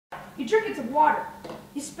you drink it some water,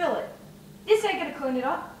 you spill it. This ain't gonna clean it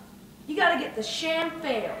up. You gotta get the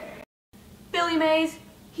Shamfail. Billy Mays,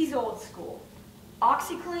 he's old school.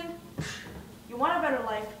 OxyClean, you want a better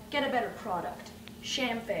life, get a better product.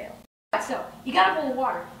 Shamfail. So, you got a bowl of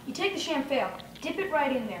water. You take the Shamfail, dip it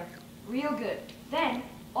right in there, real good. Then,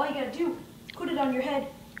 all you gotta do, put it on your head.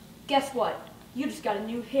 Guess what? You just got a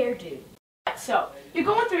new hairdo. So, you're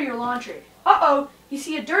going through your laundry. Uh-oh, you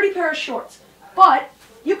see a dirty pair of shorts. But,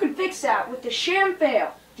 you can fix that with the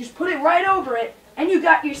Shamfail. Just put it right over it, and you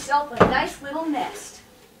got yourself a nice little nest.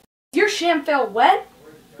 Is your Shamfail wet?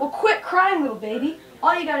 Well, quit crying, little baby.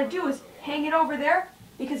 All you gotta do is hang it over there,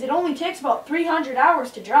 because it only takes about 300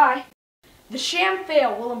 hours to dry. The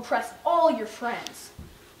Shamfail will impress all your friends.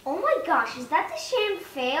 Oh my gosh, is that the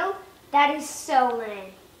Shamfail? That is so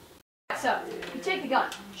lame. So, you take the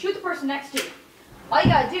gun, shoot the person next to you. All you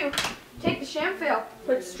gotta do, take the Shamfail,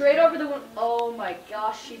 put it straight over the window. Oh my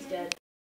gosh, she's dead.